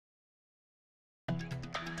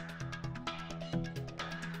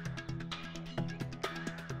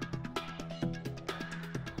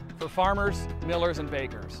For farmers, millers, and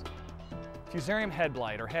bakers, Fusarium head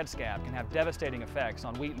blight or head scab can have devastating effects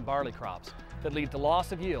on wheat and barley crops that lead to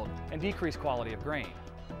loss of yield and decreased quality of grain.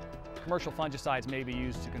 Commercial fungicides may be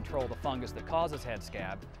used to control the fungus that causes head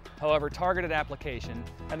scab. However, targeted application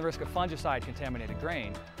and the risk of fungicide-contaminated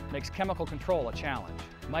grain makes chemical control a challenge.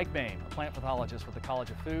 Mike Boehm, a plant pathologist with the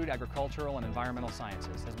College of Food, Agricultural, and Environmental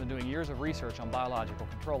Sciences, has been doing years of research on biological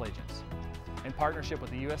control agents. In partnership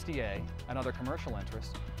with the USDA and other commercial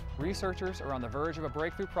interests, researchers are on the verge of a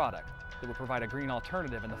breakthrough product that will provide a green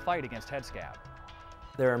alternative in the fight against head scab.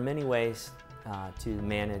 There are many ways to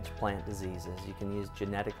manage plant diseases. You can use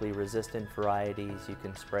genetically resistant varieties, you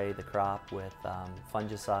can spray the crop with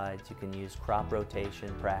fungicides, you can use crop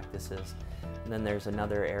rotation practices, and then there's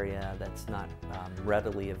another area that's not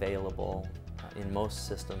readily available in most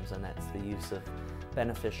systems, and that's the use of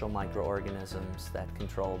beneficial microorganisms that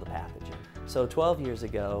control the pathogen. So 12 years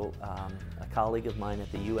ago, a colleague of mine at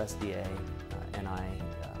the USDA and I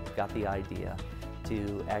got the idea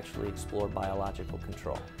to actually explore biological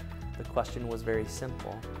control. The question was very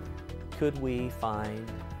simple. Could we find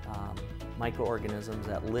microorganisms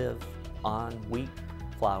that live on wheat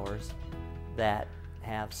flowers that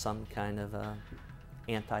have some kind of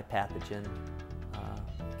anti-pathogen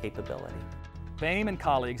capability? Boehm and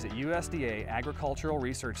colleagues at USDA Agricultural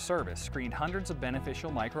Research Service screened hundreds of beneficial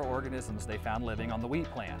microorganisms they found living on the wheat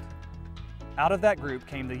plant. Out of that group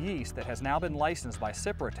came the yeast that has now been licensed by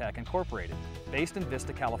Ciprotech Incorporated, based in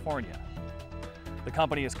Vista, California. The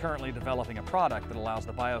company is currently developing a product that allows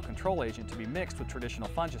the biocontrol agent to be mixed with traditional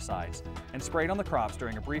fungicides and sprayed on the crops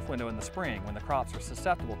during a brief window in the spring when the crops are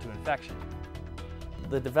susceptible to infection.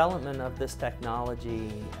 The development of this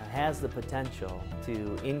technology has the potential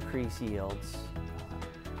to increase yields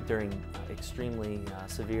during extremely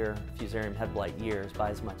severe Fusarium head blight years by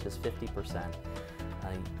as much as 50%,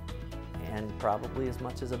 and probably as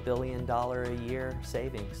much as $1 billion a year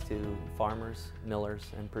savings to farmers, millers,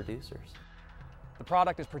 and producers. The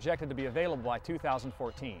product is projected to be available by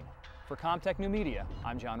 2014. For Comtech New Media,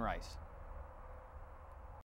 I'm John Rice.